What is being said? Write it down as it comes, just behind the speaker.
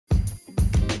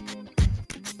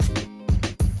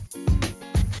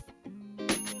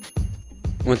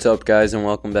What's up, guys, and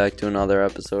welcome back to another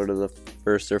episode of the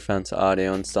First or Fence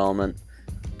audio installment.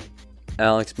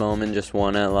 Alex Bowman just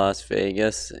won at Las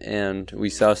Vegas, and we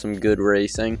saw some good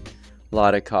racing. A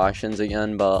lot of cautions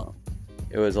again, but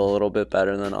it was a little bit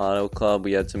better than Auto Club.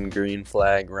 We had some green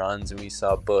flag runs, and we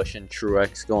saw Busch and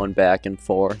Truex going back and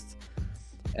forth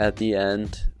at the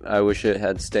end. I wish it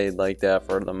had stayed like that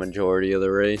for the majority of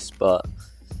the race, but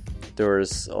there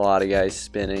was a lot of guys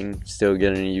spinning, still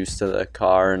getting used to the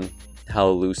car and how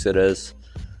loose it is.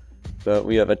 But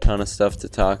we have a ton of stuff to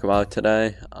talk about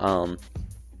today.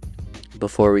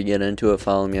 Before we get into it,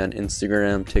 follow me on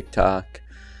Instagram, TikTok,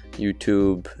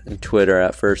 YouTube, and Twitter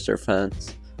at First or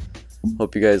Fence.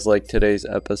 Hope you guys like today's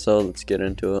episode. Let's get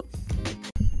into it.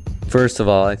 First of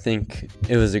all, I think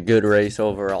it was a good race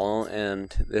overall, and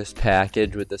this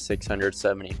package with the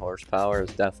 670 horsepower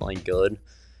is definitely good.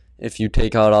 If you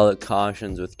take out all the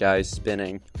cautions with guys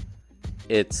spinning,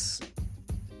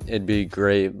 it'd be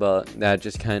great, but that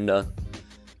just kind of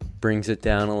brings it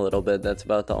down a little bit. That's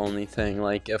about the only thing.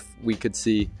 Like, if we could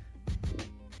see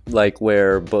like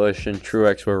where Busch and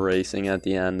Truex were racing at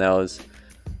the end, that was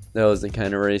the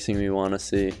kind of racing we want to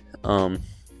see. But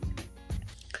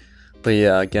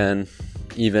yeah, again,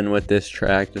 even with this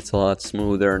track, it's a lot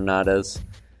smoother and not as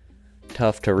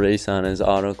tough to race on as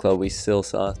Auto Club. We still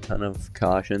saw a ton of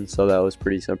caution, so that was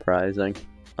pretty surprising.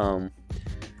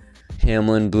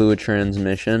 Hamlin blew a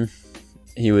transmission.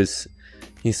 He's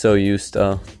so used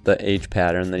to the H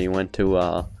pattern that he went to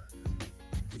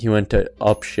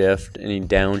upshift and he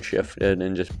downshifted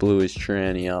and just blew his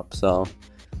tranny up. So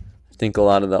I think a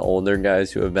lot of the older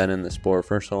guys who have been in the sport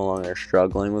for so long are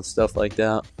struggling with stuff like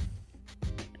that.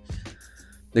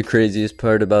 The craziest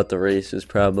part about the race is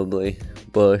probably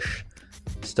Busch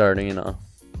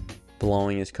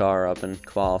blowing his car up and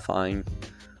qualifying,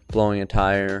 blowing a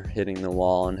tire, hitting the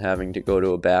wall, and having to go to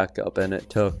a backup. And it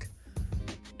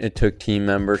took team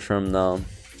members from the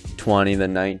 20, the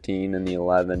 19, and the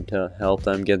 11 to help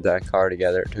them get that car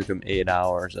together. It took him 8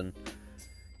 hours, and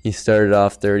he started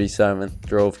off 37th,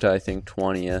 drove to I think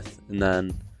 20th, and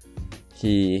then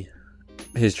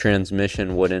his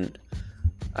transmission wouldn't.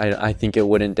 I think it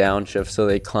wouldn't downshift, so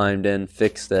they climbed in,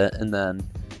 fixed it, and then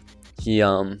he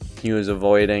was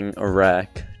avoiding a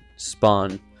wreck,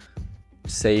 spun,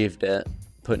 saved it,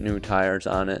 put new tires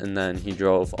on it, and then he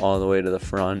drove all the way to the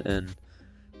front. And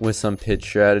with some pit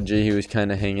strategy, he was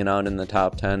kind of hanging out in the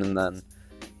top 10, and then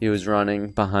he was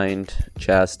running behind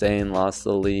Chastain, lost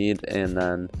the lead, and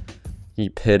then he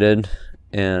pitted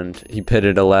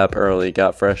a lap early,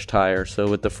 got fresh tires. So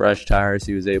with the fresh tires,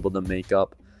 he was able to make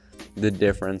up the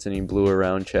difference, and he blew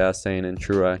around Chastain and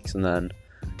Truex, and then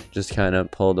just kind of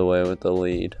pulled away with the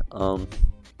lead.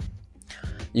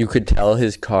 You could tell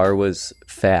his car was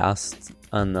fast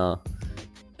on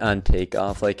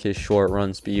takeoff. Like, his short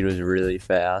run speed was really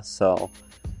fast, so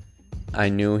I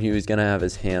knew he was gonna have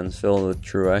his hands filled with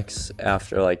Truex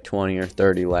after like 20 or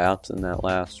 30 laps in that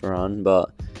last run. But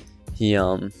he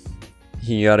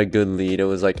got a good lead. It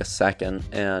was like a second,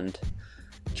 and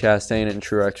Chastain and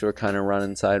Truex were kind of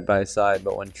running side by side,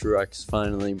 but when Truex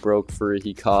finally broke free,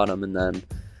 he caught him, and then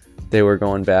they were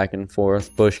going back and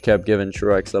forth. Busch kept giving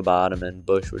Truex the bottom, and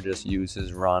Busch would just use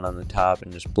his run on the top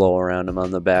and just blow around him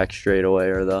on the back straightaway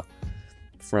or the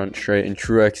front straight. And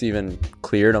Truex even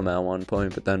cleared him at one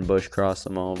point, but then Busch crossed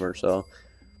him over. So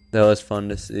that was fun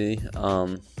to see.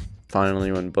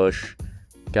 Finally, when Busch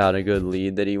got a good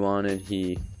lead that he wanted,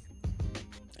 the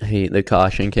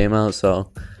caution came out,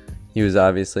 so he was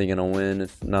obviously going to win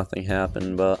if nothing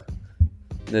happened. But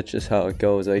that's just how it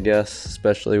goes, I guess,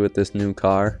 especially with this new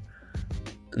car.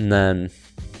 And then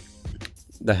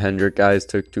the Hendrick guys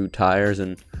took 2 tires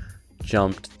and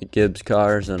jumped the Gibbs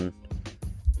cars, and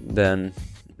then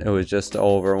it was just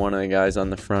over. One of the guys on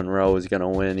the front row was going to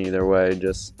win either way,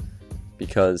 just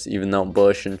because even though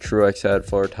Busch and Truex had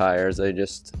 4 tires, they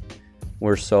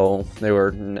were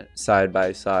side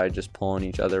by side, just pulling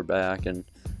each other back, and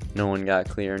no one got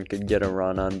clear and could get a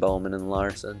run on Bowman and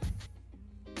Larson.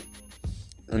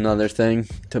 Another thing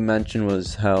to mention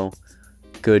was how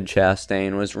good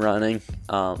Chastain was running.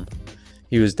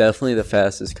 He was definitely the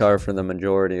fastest car for the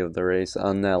majority of the race.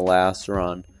 On that last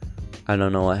run, I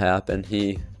don't know what happened.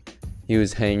 He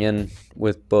was hanging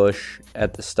with Busch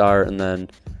at the start, and then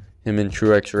him and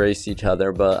Truex raced each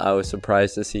other, but I was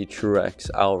surprised to see Truex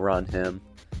outrun him,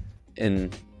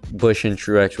 and Busch and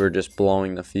Truex were just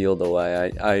blowing the field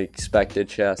away. I expected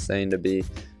Chastain to be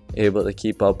able to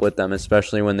keep up with them,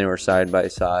 especially when they were side by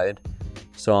side.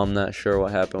 So I'm not sure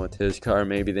what happened with his car.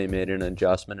 Maybe they made an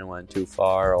adjustment and went too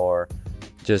far, or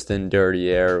just in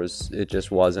dirty air, it just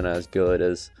wasn't as good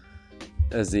as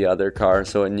the other car.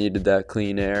 So it needed that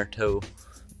clean air to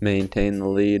maintain the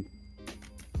lead.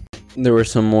 There were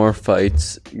some more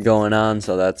fights going on,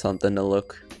 so that's something to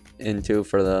look into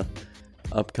for the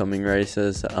upcoming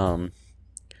races.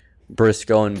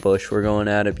 Briscoe and Busch were going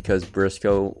at it because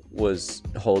Briscoe was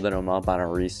holding him up on a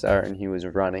restart and he was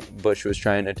running. Busch was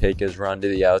trying to take his run to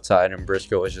the outside and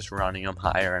Briscoe was just running him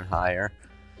higher and higher.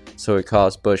 So it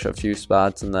cost Busch a few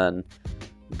spots, and then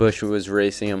Busch was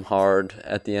racing him hard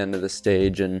at the end of the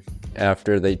stage, and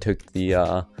after they took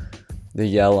the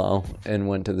yellow and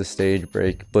went to the stage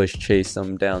break, Busch chased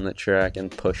him down the track and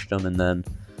pushed him, and then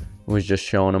was just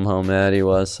showing him how mad he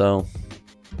was. So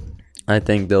I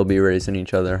think they'll be racing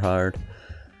each other hard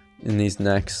in these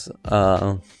next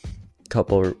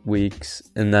couple weeks.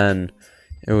 And then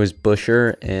it was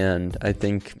Buescher and I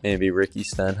think maybe Ricky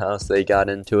Stenhouse. They got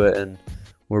into it and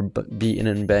were beating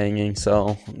and banging.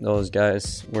 So those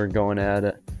guys were going at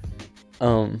it.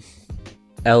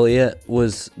 Elliott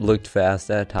looked fast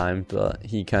at times, but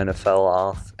he kind of fell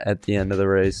off at the end of the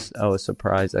race. I was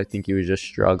surprised. I think he was just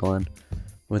struggling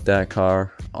with that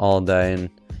car all day, and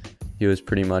he was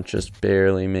pretty much just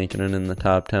barely making it in the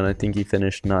top 10. I think he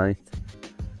finished 9th.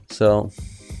 So,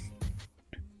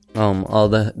 all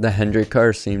the Hendrick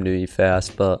cars seem to be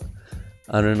fast, but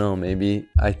I don't know. Maybe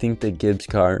I think the Gibbs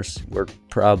cars were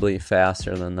probably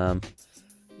faster than them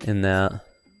in that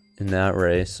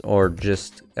race, or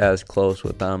just as close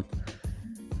with them.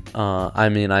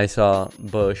 I saw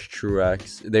Busch,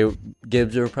 Truex.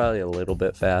 Gibbs were probably a little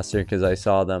bit faster because I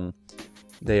saw them.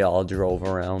 They all drove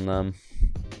around them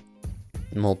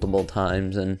multiple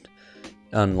times, and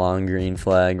on long green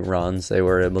flag runs, they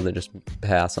were able to just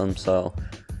pass them. So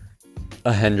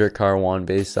a Hendrick car won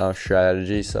based off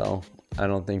strategy. So I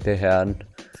don't think they had.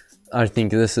 I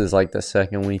think this is like the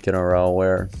second week in a row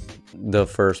where the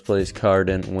first place car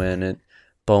didn't win.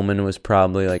 Bowman was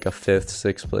probably like a 5th,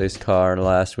 6th place car.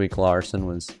 Last week Larson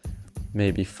was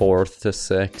maybe 4th to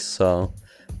 6th. So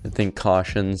I think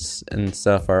cautions and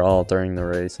stuff are altering the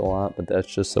race a lot, but that's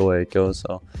just the way it goes.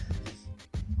 So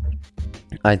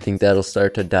I think that'll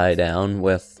start to die down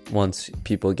once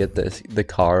people get the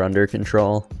car under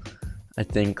control. I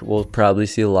think we'll probably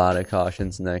see a lot of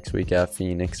cautions next week at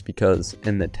Phoenix because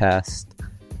in the test,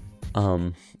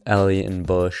 Elliott and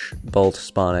Busch both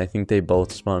spun. I think they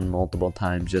both spun multiple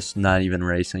times, just not even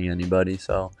racing anybody.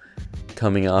 So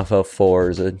coming off of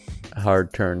 4 is a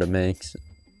hard turn to make,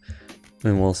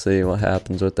 and we'll see what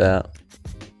happens with that.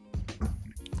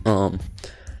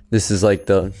 This is like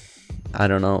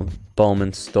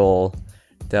Bowman stole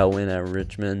that win at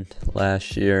Richmond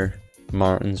last year,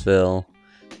 Martinsville,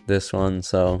 this one.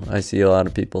 So I see a lot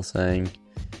of people saying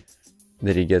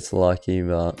that he gets lucky,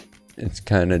 but it's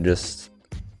kind of just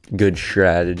good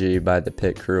strategy by the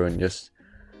pit crew and just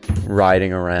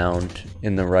riding around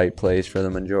in the right place for the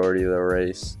majority of the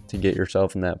race to get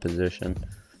yourself in that position.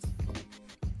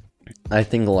 I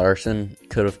think Larson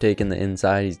could have taken the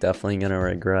inside. He's definitely going to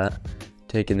regret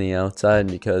taking the outside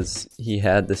because he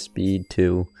had the speed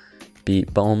to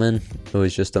beat Bowman. It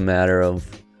was just a matter of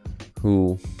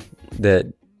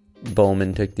that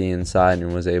Bowman took the inside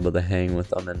and was able to hang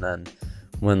with him. And then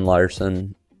when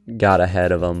Larson got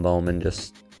ahead of him, Bowman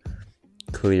just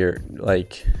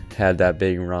had that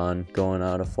big run going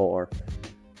out of 4,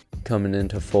 coming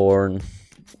into 4 and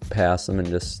passed him, and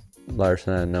just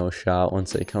Larson had no shot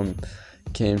once they came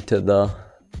to the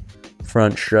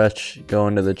front stretch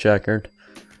going to the checkered.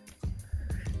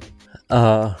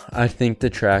 I think the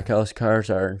Trackhouse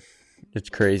cars it's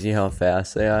crazy how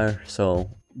fast they are, so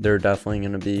they're definitely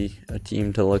going to be a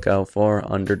team to look out for,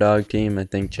 underdog team. I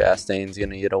think Chastain's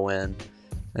going to get a win.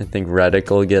 I think Reddick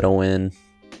will get a win.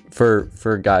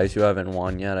 For guys who haven't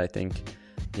won yet, I think,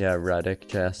 Reddick,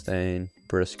 Chastain,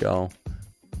 Briscoe,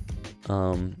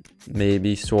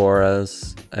 maybe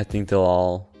Suarez. I think they'll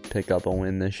all pick up a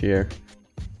win this year.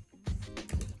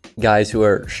 Guys who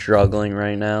are struggling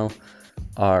right now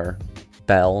are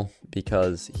Bell,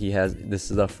 because this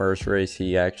is the first race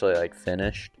he actually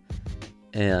finished,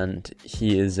 and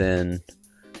he is in,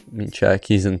 let me check,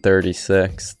 he's in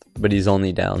 36th, but he's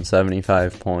only down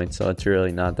 75 points, so it's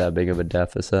really not that big of a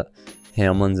deficit.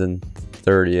 Hamlin's in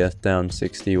 30th, down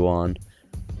 61.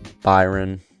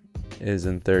 Byron is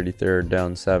in 33rd,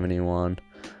 down 71.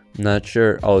 I'm not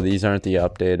sure. Oh, these aren't the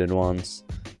updated ones,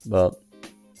 but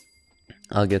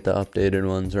I'll get the updated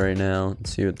ones right now and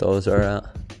see what those are at.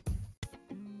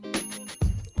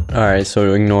 Alright,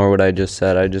 so ignore what I just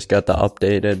said. I just got the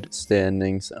updated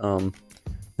standings. The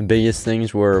biggest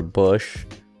things were Busch.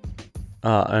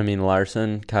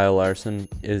 Larson. Kyle Larson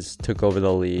took over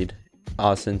the lead.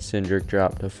 Austin Cindric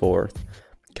dropped to 4th.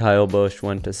 Kyle Busch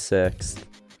went to 6th,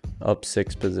 up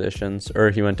 6 positions. Or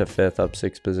he went to 5th, up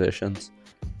 6 positions.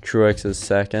 Truex is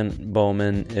second.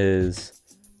 Bowman is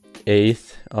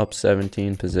 8th, up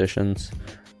 17 positions.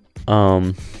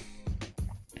 Let's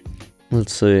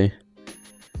see.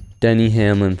 Denny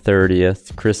Hamlin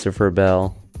 30th. Christopher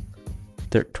Bell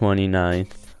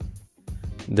 29th.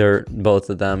 Both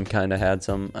of them kind of had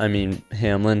some. I mean,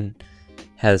 Hamlin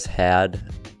has had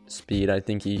speed. I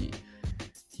think he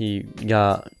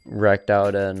got wrecked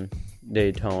out in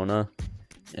Daytona,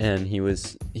 and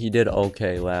he did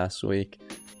okay last week,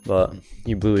 but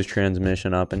he blew his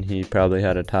transmission up, and he probably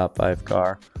had a top 5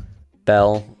 car.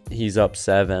 Bell, he's up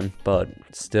 7, but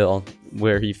still,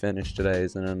 where he finished today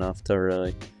isn't enough to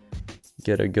really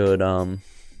get a good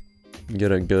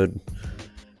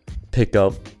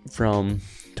pickup from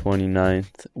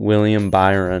 29th. William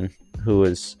Byron, who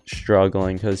was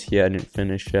struggling because he hadn't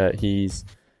finished yet, he's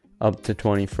up to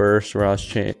 21st.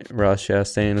 Ross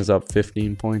Chastain is up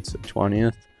 15 points to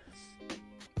 20th.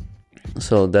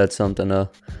 So that's something to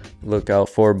look out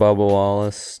for. Bubba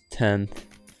Wallace 10th.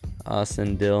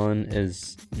 Austin Dillon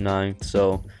is 9th.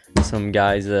 So some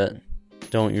guys that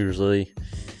don't usually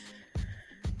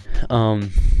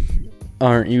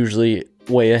aren't usually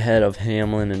way ahead of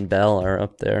Hamlin and Bell are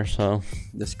up there. So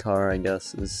this car, I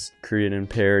guess, is creating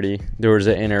parity. There was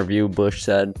an interview. Busch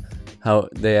said how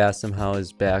they asked him how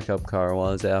his backup car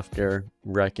was after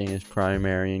wrecking his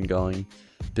primary and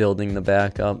building the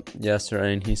backup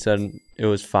yesterday, and he said it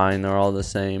was fine. They're all the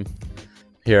same.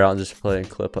 Here, I'll just play a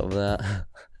clip of that.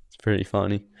 It's pretty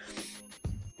funny.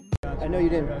 I know you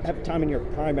didn't have time in your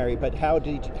primary, but how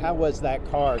was that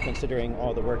car considering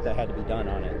all the work that had to be done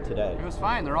on it today? It was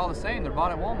fine. They're all the same. They're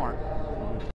bought at Walmart.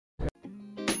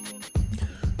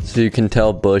 So you can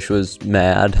tell Busch was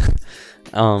mad.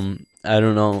 I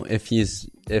don't know if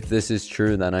this is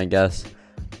true, then I guess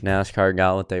NASCAR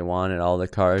got what they wanted. All the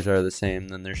cars are the same,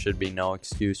 then there should be no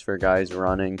excuse for guys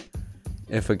running.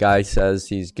 If a guy says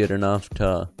he's good enough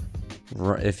to,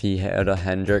 if he had a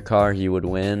Hendrick car, he would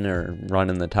win or run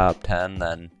in the top 10,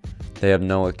 then they have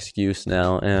no excuse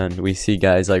now. And we see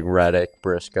guys like Reddick,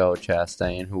 Briscoe,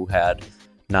 Chastain, who had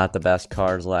not the best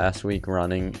cars last week,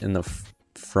 running in the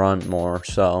front more.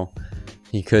 So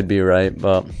he could be right,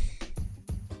 but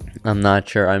I'm not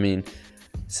sure. I mean,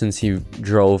 since he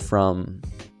drove from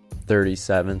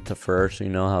 37th to 1st, you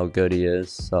know how good he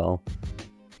is. So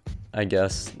I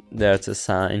guess that's a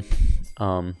sign.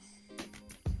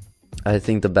 I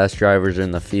think the best drivers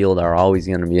in the field are always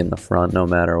going to be in the front no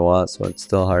matter what. So it's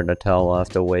still hard to tell. We'll have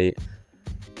to wait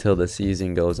till the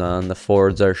season goes on. The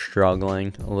Fords are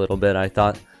struggling a little bit. I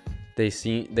thought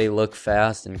they look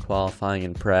fast in qualifying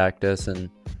and practice, and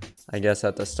I guess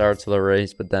at the starts of the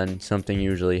race, but then something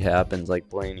usually happens, like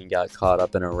Blaney got caught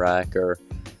up in a wreck, or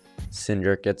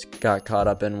Cindric got caught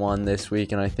up in one this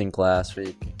week, and I think last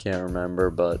week, I can't remember,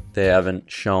 but they haven't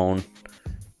shown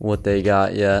what they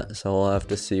got yet, so we'll have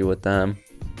to see with them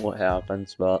what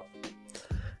happens. But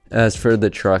as for the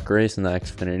truck race and the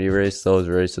Xfinity race, those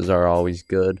races are always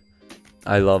good.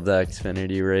 I love the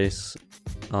Xfinity race.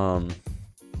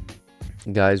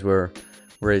 Guys were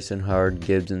racing hard.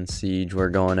 Gibbs and Siege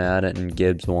were going at it, and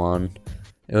Gibbs won.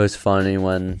 It was funny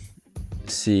when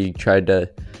Siege tried to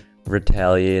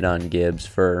retaliate on Gibbs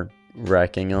for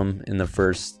wrecking him in the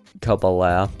first couple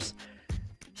laps.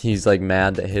 He's like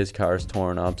mad that his car's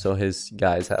torn up, so his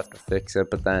guys have to fix it,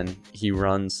 but then he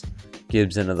runs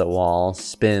Gibbs into the wall,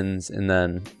 spins, and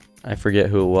then I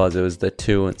forget who it was the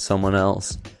 2 and someone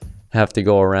else have to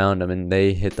go around him, and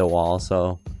they hit the wall,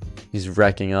 so he's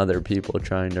wrecking other people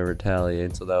trying to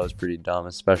retaliate. So that was pretty dumb,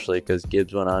 especially because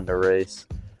Gibbs went on to race.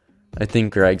 I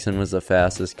think Gregson was the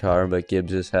fastest car, but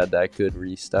Gibbs just had that good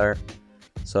restart,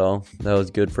 so that was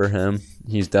good for him.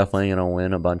 He's definitely going to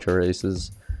win a bunch of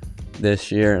races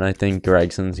this year, and I think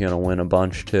Gregson's going to win a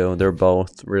bunch too. They're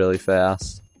both really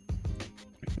fast.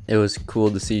 It was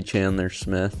cool to see Chandler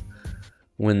Smith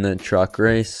win the truck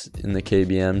race in the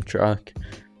KBM truck.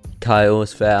 Kyle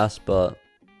was fast, but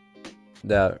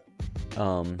that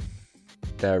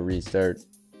restart,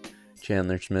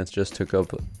 Chandler Smith just took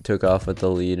off with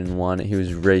the lead and won it. He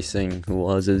was racing, who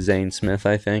was it? Zane Smith,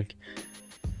 I think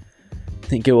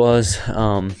it was.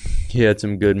 He had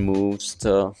some good moves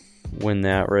to win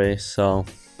that race. So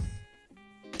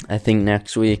I think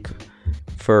next week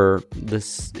for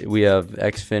this we have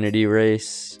Xfinity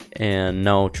race and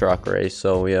no truck race,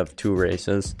 so we have 2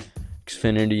 races.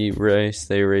 Xfinity race,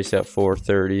 they race at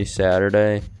 4:30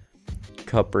 Saturday.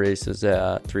 Cup races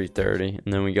at 3:30,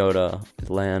 and then we go to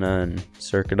Atlanta and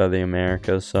Circuit of the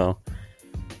Americas. So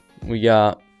we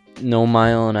got no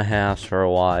mile and a half for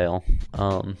a while.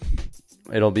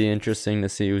 It'll be interesting to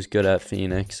see who's good at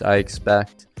Phoenix. I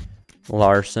expect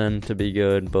Larson to be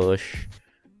good, Busch,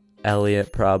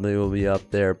 Elliott probably will be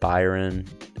up there. Byron,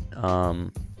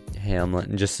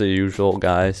 Hamlin, just the usual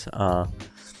guys.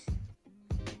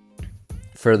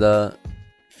 For the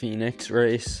Phoenix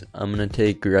race, I'm going to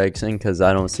take Gregson because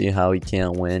I don't see how he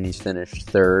can't win. He's finished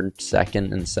third,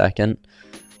 second, and second.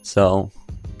 So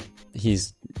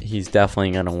he's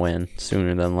definitely going to win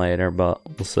sooner than later, but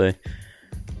we'll see.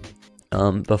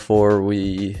 Before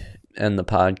we end the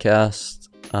podcast,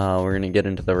 we're going to get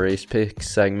into the race pick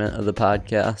segment of the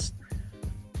podcast.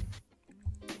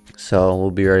 So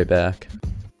we'll be right back.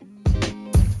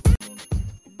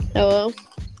 Hello.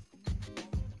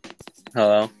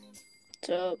 Hello. What's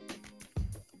up?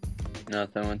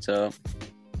 Nothing. What's up?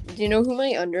 Do you know who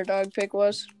my underdog pick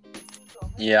was?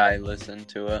 Yeah, I listened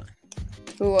to it.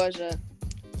 Who was it?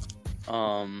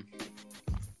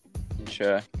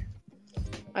 Check.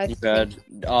 I You had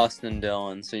Austin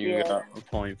Dillon, so you got a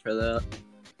point for that.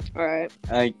 All right.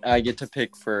 I get to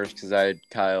pick first because I had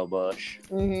Kyle Busch.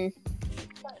 All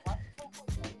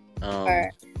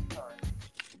right.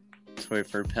 Let's wait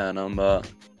for Penham, but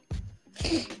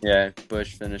yeah,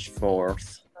 Busch finished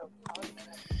fourth.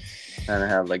 And I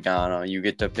have Logano. You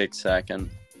get to pick second.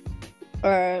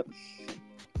 All right.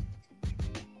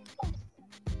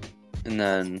 And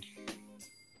then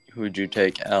who'd you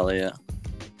take? Elliott.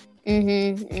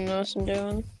 And Austin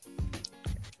Dillon.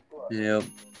 Yep.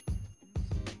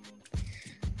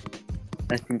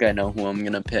 I think I know who I'm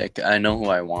gonna pick. I know who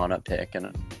I want to pick,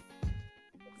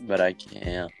 but I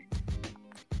can't.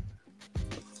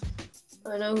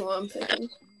 I know who I'm picking.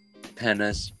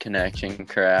 Penna's connection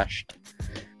crashed.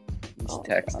 He's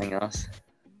texting us.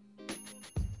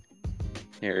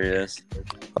 Here he is.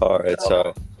 Alright,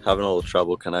 so having a little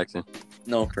trouble connecting.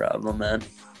 No problem, man.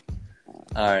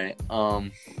 Alright,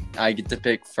 I get to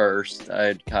pick first. I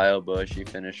had Kyle Busch, he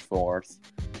finished fourth.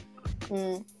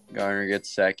 Garner gets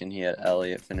second, he had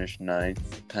Elliott finish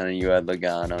ninth. Penna, you had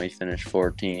Logano, he finished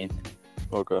 14th.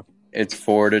 Okay. It's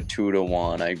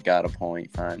 4-2-1. I got a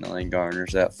point finally.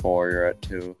 Garner's at 4, you're at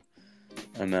 2.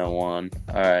 I'm at 1.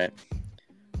 Alright.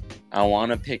 I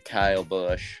want to pick Kyle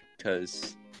Busch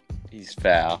because he's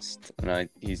fast and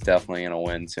he's definitely going to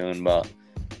win soon, but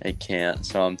I can't.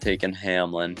 So I'm taking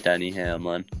Denny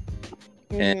Hamlin.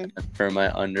 And for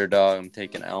my underdog, I'm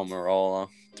taking Almirola.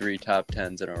 3 top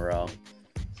 10s in a row.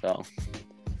 So.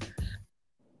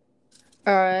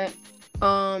 Alright.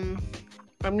 I'm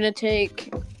gonna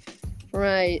take for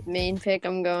my main pick,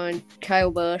 I'm going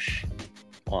Kyle Busch.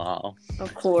 Wow.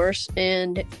 Of course.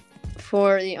 And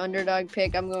for the underdog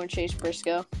pick, I'm going Chase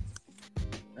Briscoe.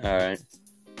 Alright.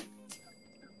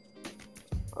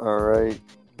 Alright.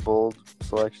 Bold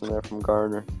selection there from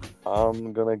Garner.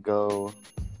 I'm gonna go,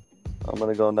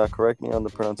 now correct me on the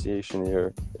pronunciation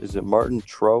here. Is it Martin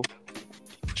Truex?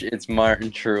 It's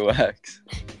Martin Truex.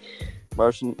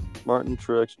 Martin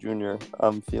Truex Jr.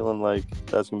 I'm feeling like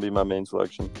that's going to be my main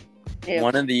selection. Yeah.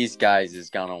 One of these guys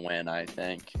is going to win, I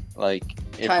think. Like,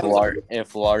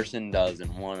 if Larson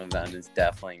doesn't, one of them is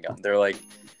definitely going to. They're like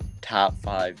top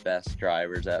 5 best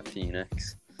drivers at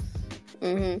Phoenix.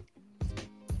 And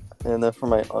then for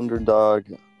my underdog,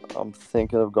 I'm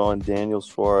thinking of going Daniel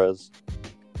Suarez.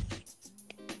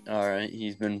 All right,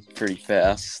 he's been pretty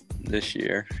fast this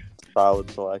year. Solid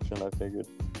selection, I figured.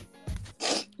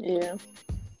 Yeah.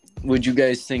 Would you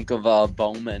guys think of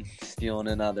Bowman stealing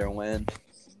another win?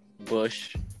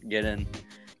 Busch getting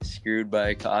screwed by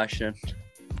a caution?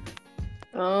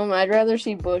 I'd rather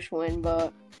see Busch win,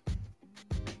 but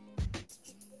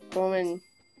Bowman,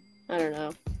 I don't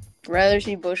know. Rather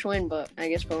see Busch win, but I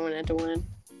guess Bowman had to win.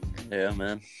 Yeah,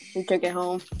 man. He took it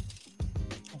home.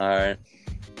 All right.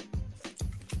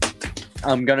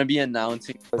 I'm going to be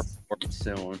announcing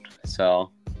soon, so.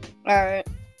 All right.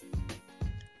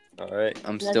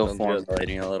 I'm still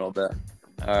formulating a little bit.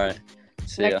 All right.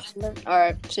 See ya. All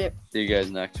right. See ya. See you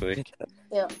guys next week.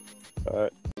 Yeah. All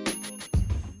right.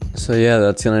 So, yeah,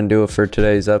 that's going to do it for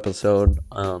today's episode.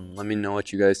 Let me know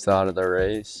what you guys thought of the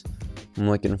race. I'm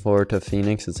looking forward to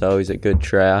Phoenix. It's always a good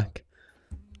track.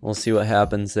 We'll see what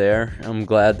happens there. I'm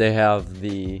glad they have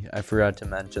I forgot to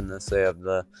mention this, they have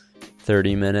the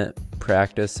 30-minute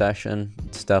practice session.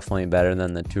 It's definitely better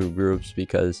than the 2 groups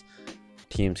because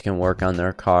teams can work on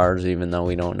their cars even though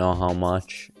we don't know how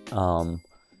much.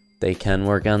 They can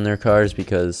work on their cars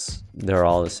because they're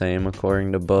all the same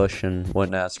according to Busch and what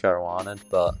NASCAR wanted,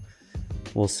 but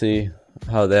we'll see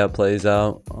how that plays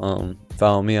out.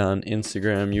 Follow me on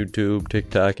Instagram, YouTube,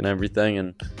 TikTok, and everything,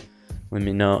 and let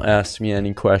me know. Ask me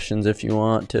any questions if you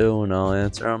want to, and I'll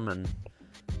answer them, and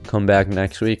come back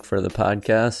next week for the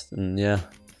podcast. And yeah,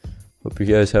 hope you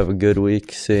guys have a good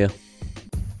week. See ya.